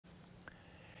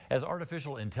As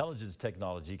artificial intelligence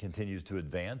technology continues to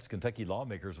advance, Kentucky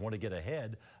lawmakers want to get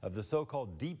ahead of the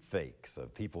so-called deepfakes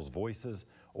of people's voices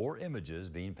or images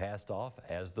being passed off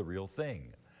as the real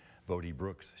thing. Bodie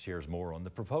Brooks shares more on the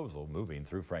proposal moving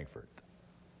through Frankfort.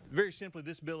 Very simply,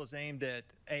 this bill is aimed at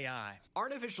AI.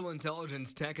 Artificial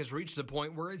intelligence tech has reached a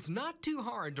point where it's not too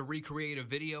hard to recreate a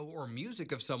video or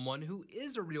music of someone who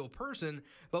is a real person,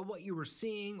 but what you were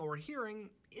seeing or hearing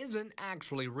isn't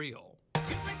actually real.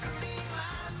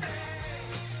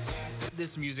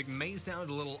 This music may sound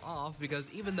a little off because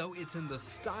even though it's in the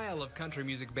style of country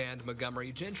music band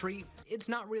Montgomery Gentry, it's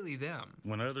not really them.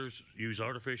 When others use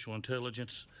artificial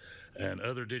intelligence and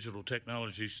other digital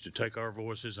technologies to take our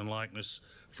voices and likeness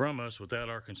from us without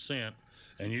our consent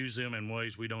and use them in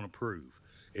ways we don't approve,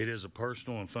 it is a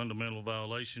personal and fundamental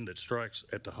violation that strikes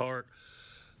at the heart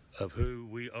of who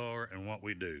we are and what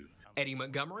we do. Eddie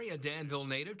Montgomery, a Danville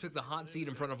native, took the hot seat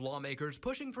in front of lawmakers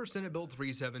pushing for Senate Bill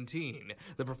 317.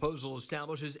 The proposal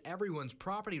establishes everyone's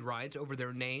property rights over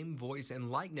their name, voice, and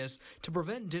likeness to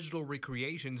prevent digital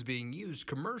recreations being used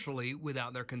commercially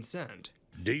without their consent.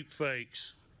 Deep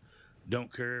fakes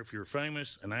don't care if you're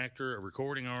famous, an actor, a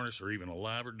recording artist, or even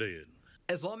alive or dead.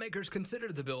 As lawmakers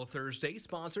considered the bill Thursday,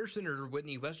 sponsor Senator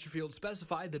Whitney Westerfield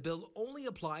specified the bill only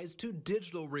applies to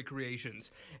digital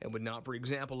recreations and would not, for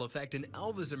example, affect an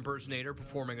Elvis impersonator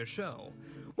performing a show.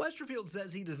 Westerfield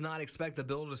says he does not expect the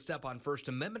bill to step on First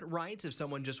Amendment rights if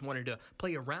someone just wanted to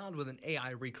play around with an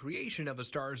AI recreation of a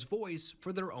star's voice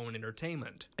for their own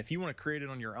entertainment. If you want to create it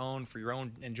on your own for your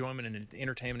own enjoyment and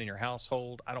entertainment in your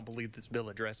household, I don't believe this bill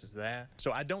addresses that.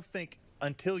 So I don't think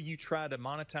until you try to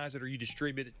monetize it or you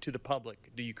distribute it to the public,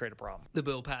 do you create a problem. The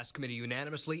bill passed committee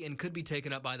unanimously and could be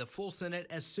taken up by the full Senate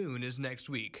as soon as next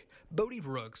week. Bodie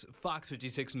Brooks, Fox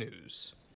 56 News.